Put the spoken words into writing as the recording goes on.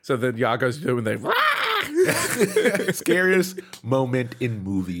So then Yago's doing the Scariest moment in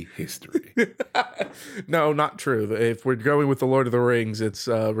movie history. No, not true. If we're going with the Lord of the Rings, it's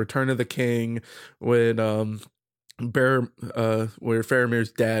Return of the King when where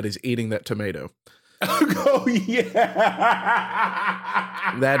Faramir's dad is eating that tomato. Oh yeah.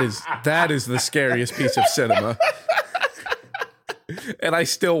 That is the scariest piece of cinema. And I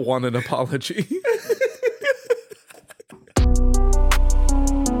still want an apology.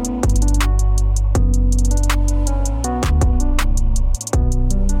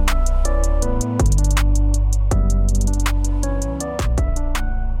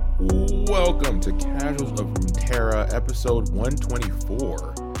 Welcome to Casuals of Runeterra, episode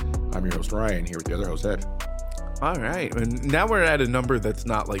 124. I'm your host, Ryan, here with the other host, Ed. All right. And now we're at a number that's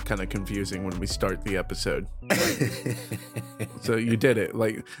not like kind of confusing when we start the episode. So you did it.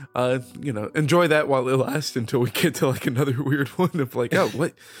 Like, enjoy that while it lasts until we get to like another weird one of like, oh,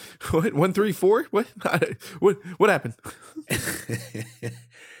 what, 134? What happened?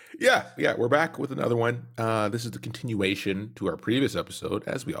 Yeah, we're back with another one. This is the continuation to our previous episode,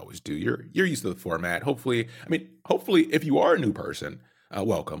 as we always do. You're used to the format. Hopefully, if you are a new person,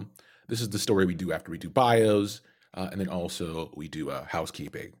 welcome. This is the story we do after we do bios, and then also we do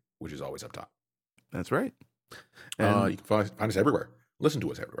housekeeping, which is always up top. That's right. You can find us everywhere. Listen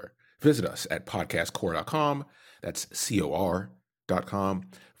to us everywhere. Visit us at podcastcore.com. That's COR.com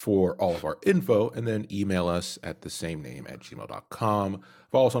for all of our info, and then email us at the same name at gmail.com.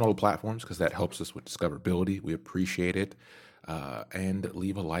 Follow us on all the platforms because that helps us with discoverability. We appreciate it. And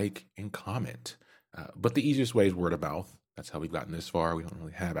leave a like and comment. But the easiest way is word of mouth. That's how we've gotten this far. We don't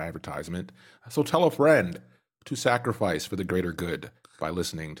really have advertisement. So tell a friend to sacrifice for the greater good by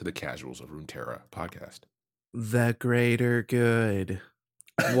listening to the Casuals of Runeterra podcast. The greater good.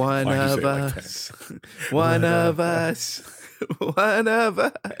 One of us. One of us. One of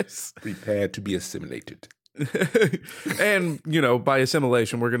us. Prepared to be assimilated. And, by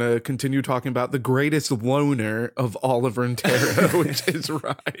assimilation, we're going to continue talking about the greatest loner of all of Runeterra, which is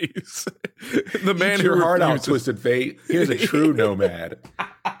Rise. The man Eat your who heart out, refuses. Twisted Fate. Here's a true nomad.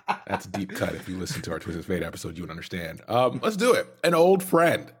 That's a deep cut. If you listen to our Twisted Fate episode, you would understand. Let's do it. An old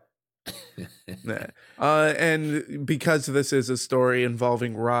friend. And because this is a story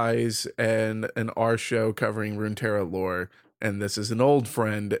involving Rise and our show covering Runeterra lore, and this is an old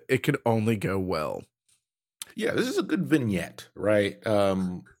friend, it could only go well. Yeah, this is a good vignette, right?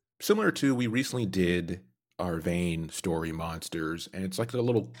 Similar to, we recently did our Vayne story Monsters, and it's like a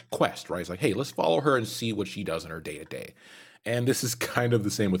little quest, right? It's like, hey, let's follow her and see what she does in her day-to-day. And this is kind of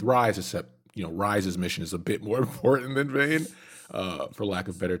the same with Rise, except, Rise's mission is a bit more important than Vayne, for lack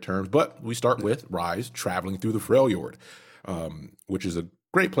of better terms. But we start with Rise traveling through the Freljord, which is a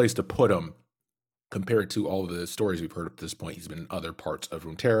great place to put him compared to all of the stories we've heard up to this point. He's been in other parts of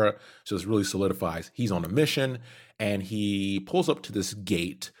Runeterra, so this really solidifies he's on a mission, and he pulls up to this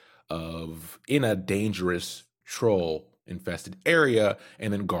gate in a dangerous troll-infested area,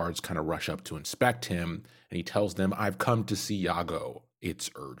 and then guards kind of rush up to inspect him, and he tells them, I've come to see Yago. It's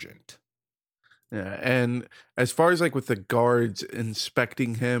urgent. Yeah, and as far as like with the guards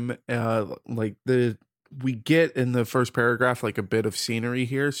inspecting him, we get in the first paragraph like a bit of scenery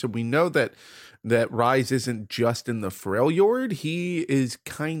here, so we know that Rise isn't just in the Freljord. He is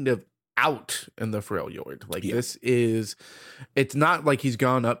kind of out in the Freljord. It's not like he's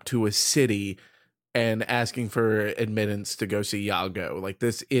gone up to a city and asking for admittance to go see Yago. Like,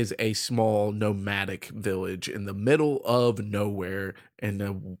 this is a small nomadic village in the middle of nowhere in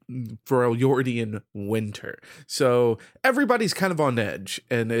the Freljordian winter. So everybody's kind of on edge.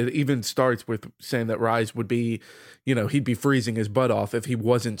 And it even starts with saying that Rise would be, he'd be freezing his butt off if he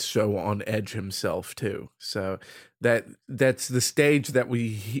wasn't so on edge himself too. So that's the stage that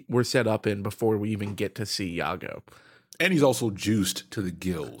we're set up in before we even get to see Yago. And he's also juiced to the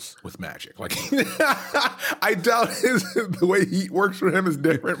gills with magic. Like, I doubt the way heat works for him is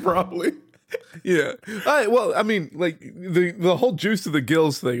different, probably. Yeah. Well, I mean, like the whole juice to the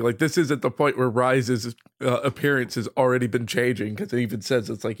gills thing, like this is at the point where Rise's appearance has already been changing, because it even says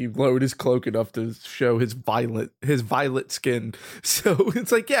it's like he lowered his cloak enough to show his violet skin. So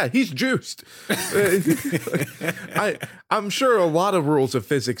it's like, yeah, he's juiced. I'm sure a lot of rules of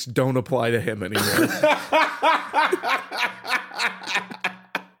physics don't apply to him anymore.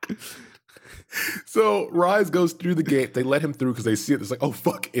 So Rise goes through the gate. They let him through because they see it. It's like, oh,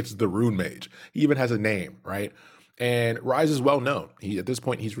 fuck, it's the Rune Mage. He even has a name, right? And Rise is well known. At this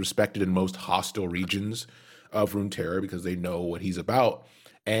point, he's respected in most hostile regions of Runeterra because they know what he's about.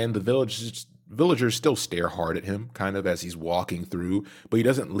 And the village is villagers still stare hard at him, kind of as he's walking through, but he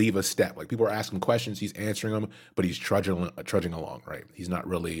doesn't leave a step. Like people are asking questions, he's answering them, but he's trudging along. Right? He's not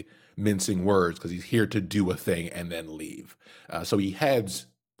really mincing words because he's here to do a thing and then leave. So he heads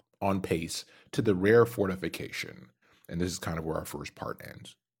on pace to the rare fortification, and this is kind of where our first part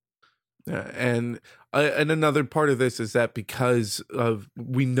ends. Yeah, and another part of this is that because of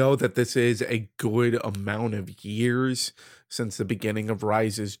we know that this is a good amount of years since the beginning of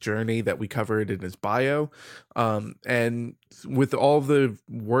Rise's journey that we covered in his bio, and with all the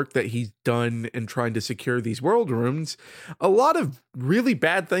work that he's done in trying to secure these world runes, a lot of really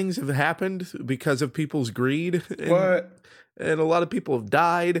bad things have happened because of people's greed. And a lot of people have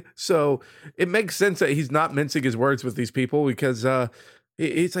died, so it makes sense that he's not mincing his words with these people because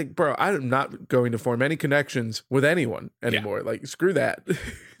it's like, bro, I'm not going to form any connections with anyone anymore. Yeah. Like, screw that.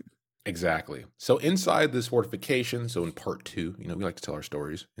 Exactly. So inside this fortification, so in part 2, we like to tell our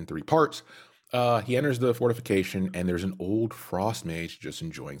stories in 3 parts. He enters the fortification, and there's an old frost mage just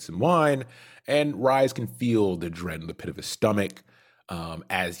enjoying some wine, and Rise can feel the dread in the pit of his stomach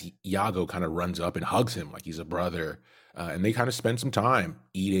as Iago kind of runs up and hugs him like he's a brother. And they kind of spend some time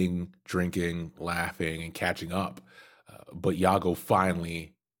eating, drinking, laughing, and catching up. But Iago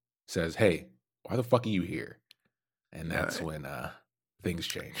finally says, "Hey, why the fuck are you here?" And that's when things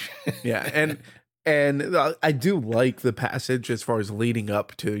change. Yeah, and I do like the passage as far as leading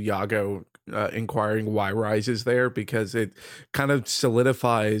up to Iago inquiring why Rise is there, because it kind of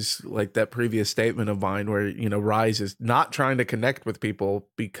solidifies like that previous statement of mine where Rise is not trying to connect with people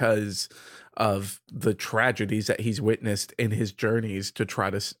because of the tragedies that he's witnessed in his journeys to try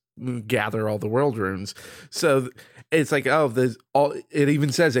to gather all the world runes. So it's like, it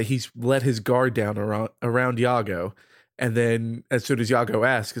even says that he's let his guard down around Iago, and then as soon as Iago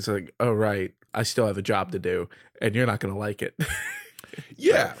asks, it's like, oh right, I still have a job to do, and you're not gonna like it.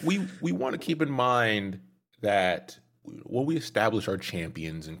 Yeah, we want to keep in mind that when we establish our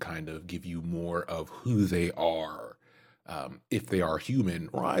champions and kind of give you more of who they are, if they are human,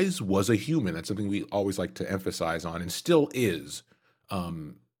 Rise was a human. That's something we always like to emphasize on, and still is,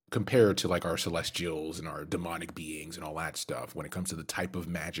 compared to like our celestials and our demonic beings and all that stuff when it comes to the type of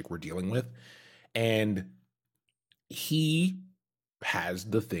magic we're dealing with. And he has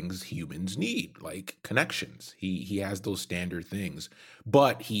the things humans need, like connections. He has those standard things,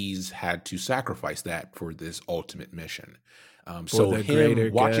 but he's had to sacrifice that for this ultimate mission. So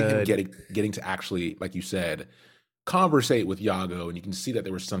him watching him getting to actually, like you said, conversate with Iago, and you can see that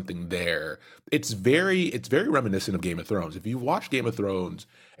there was something there. It's very reminiscent of Game of Thrones. If you watch Game of Thrones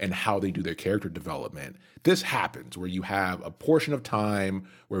and how they do their character development, this happens where you have a portion of time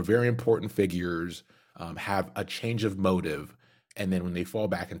where very important figures have a change of motive, and then when they fall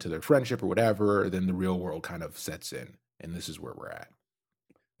back into their friendship or whatever, then the real world kind of sets in, and this is where we're at.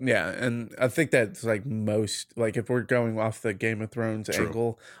 Yeah, and I think that's like most, like if we're going off the Game of Thrones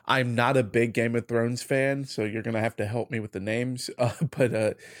angle, I'm not a big Game of Thrones fan, so you're gonna have to help me with the names.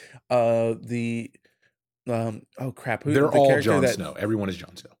 But oh crap, they're all Jon Snow. Everyone is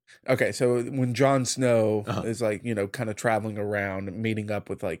Jon Snow. Okay, so when Jon Snow is like, kind of traveling around, meeting up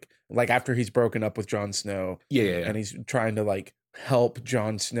with like after he's broken up with Jon Snow, yeah, and he's trying to like help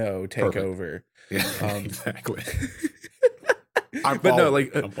Jon Snow take over. Yeah, exactly. But no,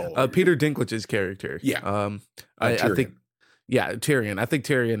 like Peter Dinklage's character. Yeah. I think, Tyrion. I think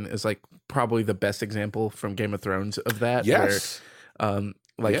Tyrion is like probably the best example from Game of Thrones of that. Yes. Where,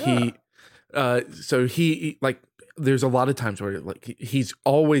 he like, there's a lot of times where like he's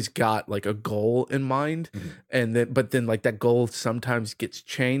always got like a goal in mind, and then like that goal sometimes gets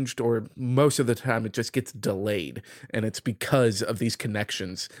changed, or most of the time it just gets delayed, and it's because of these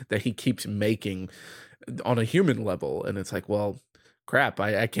connections that he keeps making on a human level. And it's like, well, crap,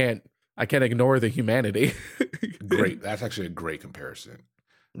 I can't ignore the humanity. Great. That's actually a great comparison.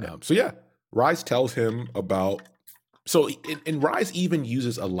 Yeah. Rise tells him about, and Rise even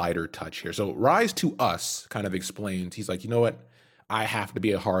uses a lighter touch here. So Rise to us kind of explains, he's like, you know what? I have to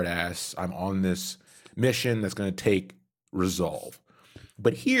be a hard ass. I'm on this mission that's going to take resolve.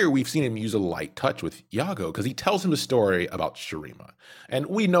 But here we've seen him use a light touch with Iago because he tells him a story about Shurima. And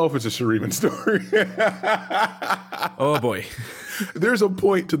we know if it's a Shuriman story. Oh boy. There's a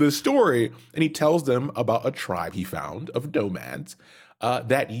point to this story, and he tells them about a tribe he found of nomads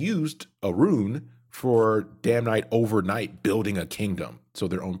that used a rune for damn night overnight building a kingdom. So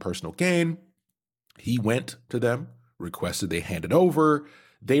their own personal gain. He went to them, requested they hand it over.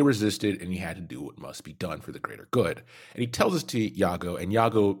 They resisted, and he had to do what must be done for the greater good. And he tells us to Iago, and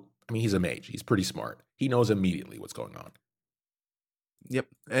Iago, I mean, he's a mage. He's pretty smart. He knows immediately what's going on. Yep.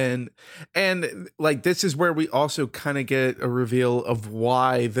 And like this is where we also kind of get a reveal of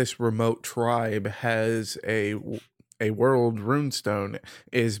why this remote tribe has a world runestone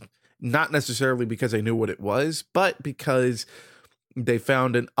is not necessarily because they knew what it was, but because they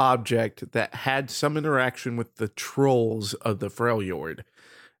found an object that had some interaction with the trolls of the Freljord,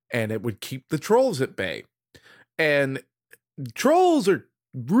 and it would keep the trolls at bay. And trolls are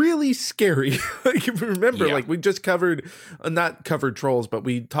really scary. Like if you remember, Yeah. like we just covered, not covered trolls, but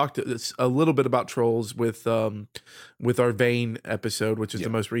we talked a little bit about trolls with our Vane episode, which is the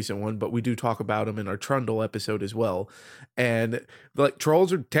most recent one. But we do talk about them in our Trundle episode as well. And like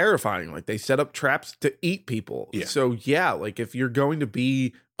trolls are terrifying. Like they set up traps to eat people. Yeah. So yeah, like if you're going to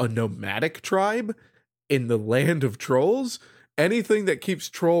be a nomadic tribe in the land of trolls, anything that keeps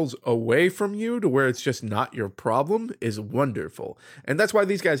trolls away from you to where it's just not your problem is wonderful. And that's why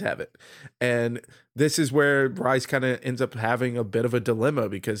these guys have it. And this is where Rise kind of ends up having a bit of a dilemma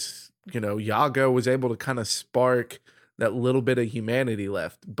because, Yago was able to kind of spark that little bit of humanity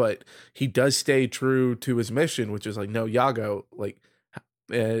left, but he does stay true to his mission, which is like, no, Yago, like,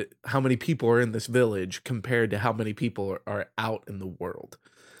 how many people are in this village compared to how many people are out in the world?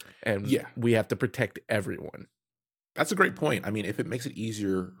 And we have to protect everyone. That's a great point. I mean, if it makes it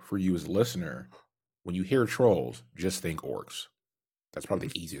easier for you as a listener, when you hear trolls, just think orcs. That's probably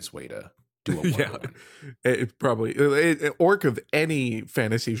the easiest way to do a 101. It probably orc of any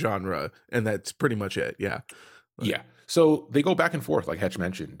fantasy genre, and that's pretty much it. Yeah. Yeah. So they go back and forth, like Hetch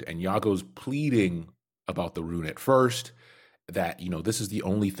mentioned, and Yago's pleading about the rune at first, that, this is the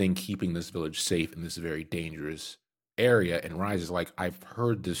only thing keeping this village safe in this very dangerous area. And Rise is like, I've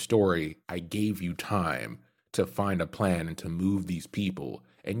heard this story. I gave you time to find a plan and to move these people,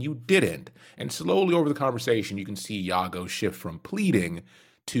 and you didn't. And slowly over the conversation, you can see Yago shift from pleading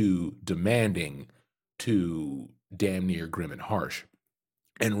to demanding to damn near grim and harsh.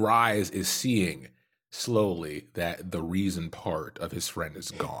 And Rise is seeing slowly that the reason part of his friend is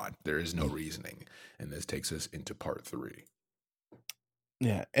gone. There is no reasoning. And this takes us into part 3.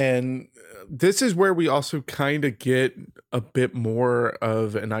 Yeah, and this is where we also kind of get a bit more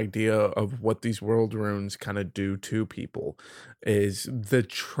of an idea of what these world runes kind of do to people, is the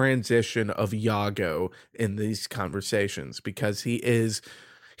transition of Yago in these conversations, because he is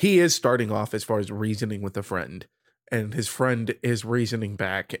starting off as far as reasoning with a friend, and his friend is reasoning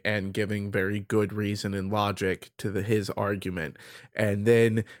back and giving very good reason and logic to his argument, and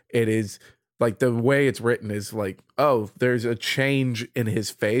then it is like the way it's written is like, oh, there's a change in his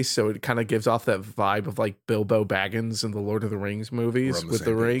face. So it kind of gives off that vibe of like Bilbo Baggins in the Lord of the Rings movies with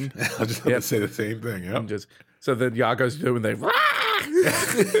the ring. I was just going to say the same thing. Yeah. So then Yago's doing the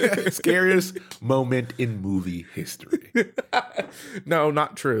scariest moment in movie history. No,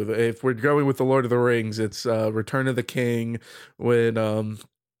 not true. If we're going with the Lord of the Rings, it's Return of the King when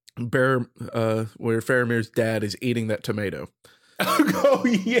where Faramir's dad is eating that tomato. Oh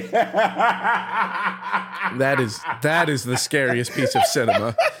yeah, that is the scariest piece of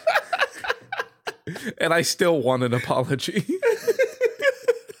cinema, and I still want an apology.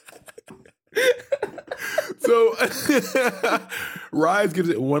 So Rise gives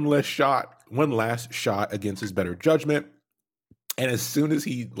it one last shot against his better judgment. And as soon as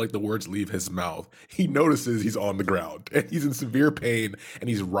the words leave his mouth, he notices he's on the ground and he's in severe pain and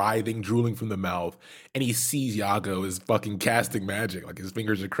he's writhing, drooling from the mouth. And he sees Yago is fucking casting magic. Like his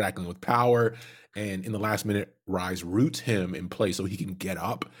fingers are crackling with power. And in the last minute, Rise roots him in place so he can get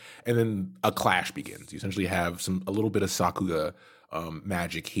up. And then a clash begins. You essentially have a little bit of Sakuga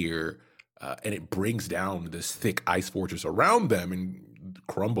magic here. And it brings down this thick ice fortress around them and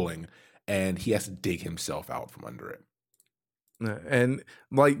crumbling. And he has to dig himself out from under it. And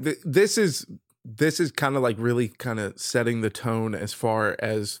like this is kind of like really kind of setting the tone as far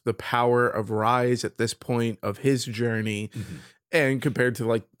as the power of Rise at this point of his journey, and compared to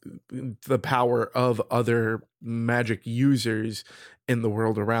like the power of other magic users in the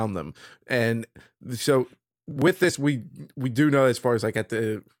world around them. And so with this, we do know as far as like at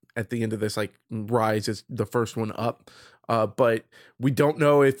the end of this, like Rise is the first one up. But we don't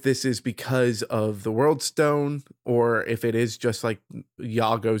know if this is because of the World Stone or if it is just like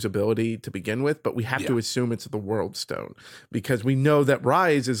Yago's ability to begin with. But we have to assume it's the World Stone, because we know that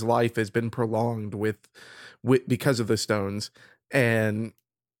Rise's life has been prolonged with because of the stones, and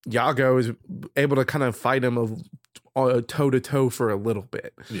Yago is able to kind of fight him toe to toe for a little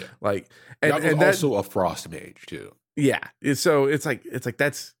bit. Yeah, like and that's also a frost mage too. Yeah. So it's like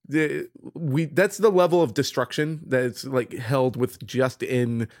that's that's the level of destruction that's like held with just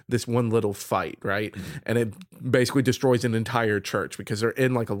in this one little fight, right? Mhm. And it basically destroys an entire church because they're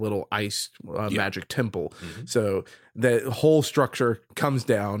in like a little ice magic temple. Mhm. So the whole structure comes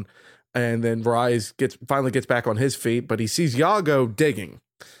down, and then Rise finally gets back on his feet, but he sees Yago digging.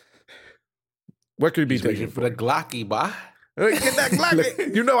 What could he be He's digging reaching for the Glocky, boy. Get that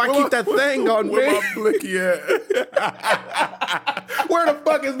Glock. You know I keep that thing on me. Where my blicky at? Where the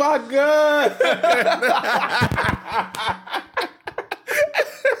fuck is my gun?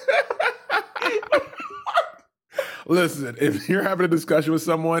 Listen, if you're having a discussion with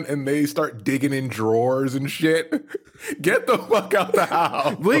someone and they start digging in drawers and shit, get the fuck out the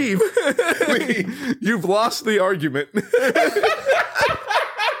house. Leave. Leave. You've lost the argument.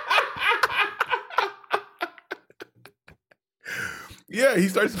 Yeah, he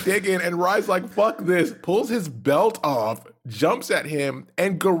starts digging, and Rise like, fuck this, pulls his belt off, jumps at him,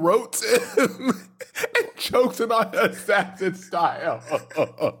 and garrotes him, and chokes him on assassin style.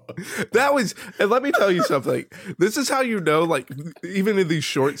 That was, and let me tell you something. This is how you know, like, even in these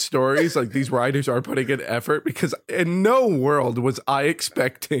short stories, like, these writers are putting in effort, because in no world was I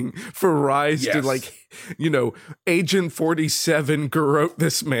expecting for Rise to, like, you know, Agent 47 garrote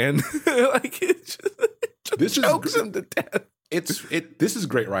this man. Like, it just chokes him to death. This is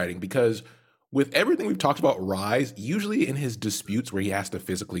great writing, because with everything we've talked about Rise, usually in his disputes where he has to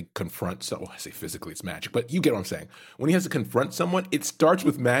physically confront someone, I say physically, it's magic, but you get what I'm saying. When he has to confront someone, it starts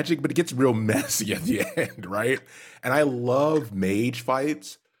with magic, but it gets real messy at the end, right? And I love mage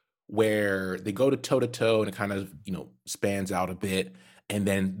fights where they go to toe and it kind of, you know, spans out a bit, and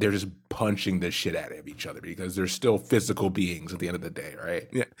then they're just punching the shit out of each other because they're still physical beings at the end of the day, right?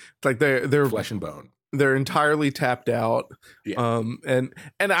 Yeah. It's like they're flesh and bone. They're entirely tapped out. Yeah. And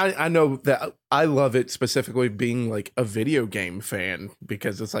I know that I love it specifically being like a video game fan,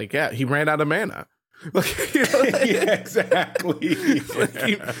 because it's like, yeah, he ran out of mana. Like, you know, yeah, exactly. Like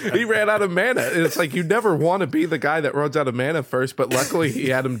he ran out of mana. It's like you never want to be the guy that runs out of mana first, but luckily he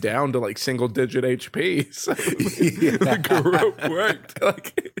had him down to like single digit HP. So the Garrote worked.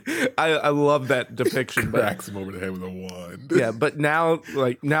 Like I love that depiction. Cracks him over the head with a wand. Yeah, but now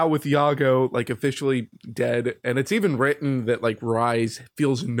with Yago like officially dead, and it's even written that like Rise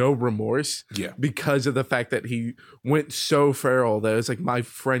feels no remorse. Yeah. Because of the fact that he went so feral that it's like, my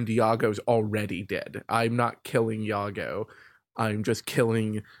friend Yago's already dead. I'm not killing Yago. I'm just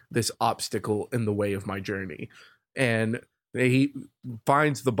killing this obstacle in the way of my journey. And he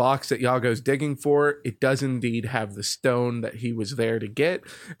finds the box that Yago's digging for. It does indeed have the stone that he was there to get.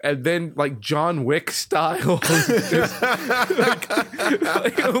 And then, like John Wick style, just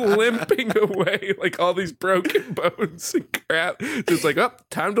like limping away, like all these broken bones and crap. Just like, oh,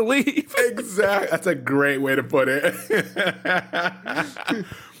 time to leave. Exactly. That's a great way to put it.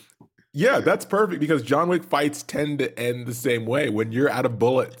 Yeah, that's perfect, because John Wick fights tend to end the same way. When you're out of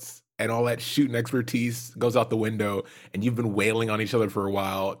bullets and all that shooting expertise goes out the window and you've been wailing on each other for a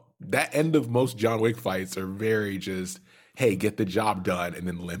while, that end of most John Wick fights are very just, hey, get the job done and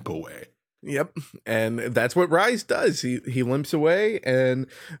then limp away. Yep, and that's what Rise does. He limps away, and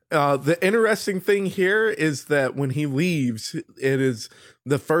the interesting thing here is that when he leaves, it is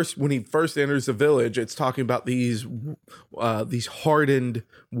when he first enters the village. It's talking about these hardened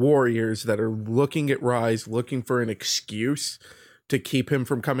warriors that are looking at Rise, looking for an excuse to keep him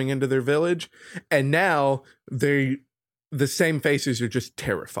from coming into their village, and now the same faces are just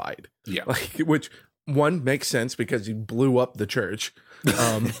terrified. Yeah, like, which one makes sense because he blew up the church.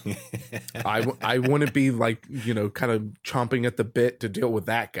 I wouldn't be like, you know, kind of chomping at the bit to deal with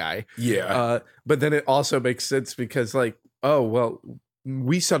that guy. Yeah. But then it also makes sense because, like, oh, well,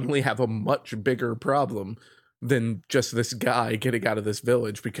 we suddenly have a much bigger problem than just this guy getting out of this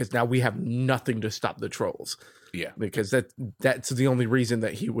village, because now we have nothing to stop the trolls. Yeah. Because that's the only reason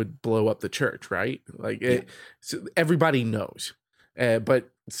that he would blow up the church, right? Like, so everybody knows. But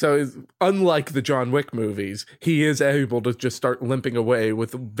so unlike the John Wick movies, he is able to just start limping away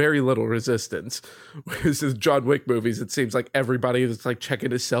with very little resistance. Whereas in John Wick movies, it seems like everybody is like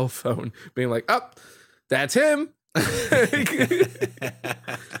checking his cell phone, being like, oh, that's him.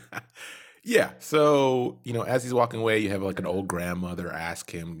 Yeah. So, you know, as he's walking away, you have like an old grandmother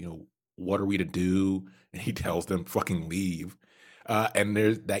ask him, you know, what are we to do? And he tells them, fucking leave. And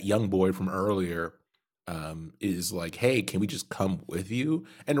there's that young boy from earlier is like, hey, can we just come with you?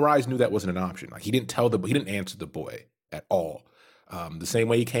 And Rise knew that wasn't an option. Like, he didn't answer the boy at all. The same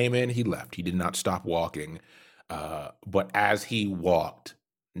way he came in, he left. He did not stop walking. But as he walked,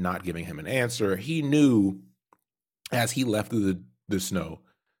 not giving him an answer, he knew as he left through the snow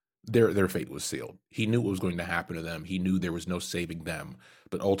their fate was sealed. He knew what was going to happen to them. He knew there was no saving them,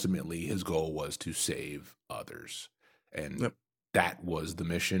 but ultimately his goal was to save others. And that was the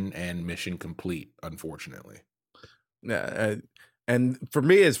mission, and mission complete, unfortunately. Yeah. And for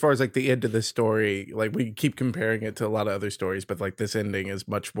me, as far as like the end of the story, like we keep comparing it to a lot of other stories, but like this ending is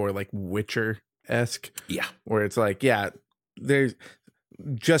much more like Witcher-esque. Yeah. Where it's like, yeah, there's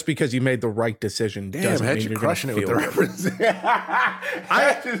just because you made the right decision doesn't mean you're crushing it with the reference.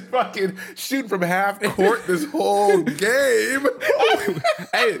 I just fucking shooting from half court this whole game.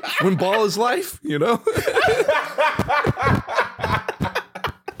 Hey, when ball is life, you know?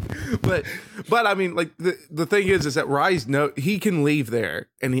 But I mean, like the thing is that Rise, he can leave there,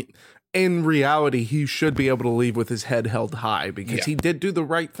 and in reality, he should be able to leave with his head held high because he did do the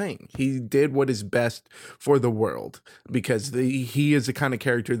right thing. He did what is best for the world because he is the kind of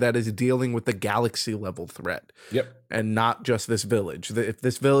character that is dealing with the galaxy level threat. Yep. And not just this village. If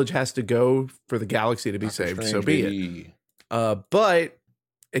this village has to go for the galaxy to be saved, so be it. But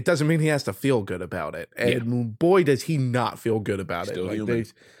it doesn't mean he has to feel good about it. And boy, does he not feel good about it. Like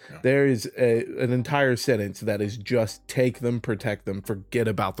there is an entire sentence that is just take them, protect them, forget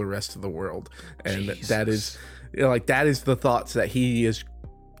about the rest of the world. And that is that is the thoughts that he is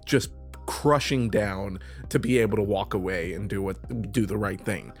just crushing down to be able to walk away and do the right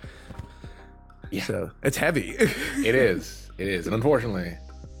thing. Yeah. So it's heavy. It is. And unfortunately,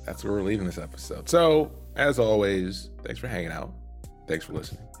 that's where we're leaving this episode. So as always, thanks for hanging out. Thanks for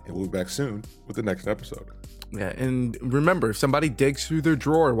listening. And we'll be back soon with the next episode. Yeah, and remember, if somebody digs through their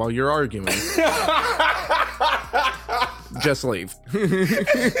drawer while you're arguing, just leave.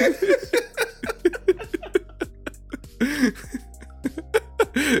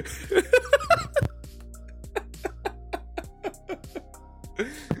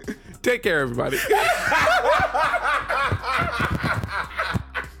 Take care, everybody.